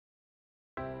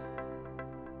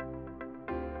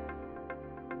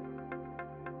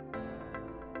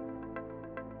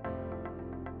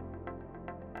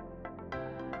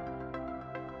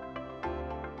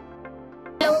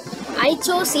I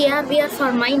chose AR/VR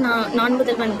for my Naan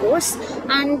Mudhalvan course,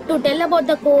 and to tell about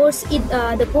the course,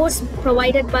 the course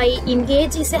provided by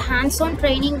InGage is a hands-on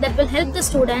training that will help the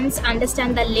students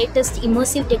understand the latest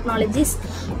immersive technologies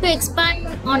to expand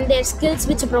on their skills,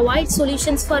 which provide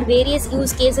solutions for various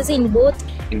use cases in both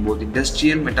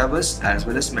industrial metaverse as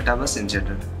well as metaverse in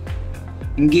general.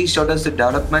 InGage taught us the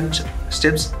development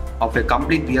steps of a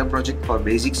complete VR project for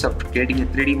basics of creating a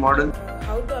 3D model,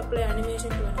 how to apply animation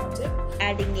to an object,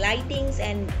 adding lightings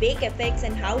and bake effects,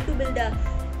 and how to build a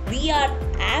VR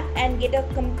app and get a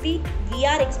complete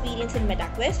VR experience in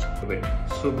MetaQuest.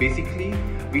 So basically,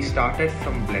 we started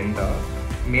from Blender,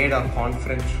 made a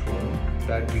conference room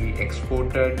that we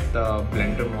exported the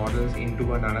Blender models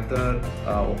into another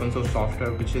open source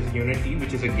software, which is Unity,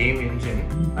 which is a game engine.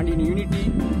 And in Unity,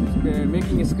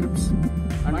 making scripts.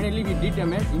 And finally, we did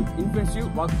an intensive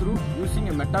walkthrough using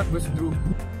a MetaQuest through.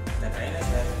 The trainers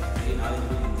were very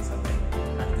knowledgeable in the subject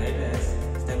and guided us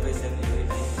step by step every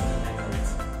time and counts.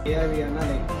 Here we are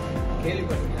like really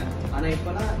perfect. And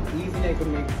easily I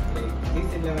could make like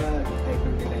decent level I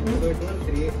could design. So it was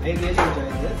I really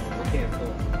enjoyed this. Okay, so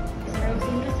I was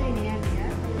interested in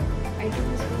AR/VR. I took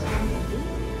this course immediately.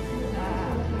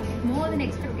 More than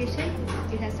expectation,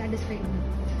 it has satisfied me.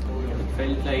 It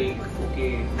felt like,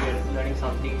 okay, we are learning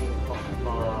something of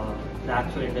the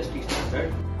actual industry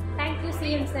standard. Thank you,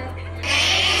 CM sir.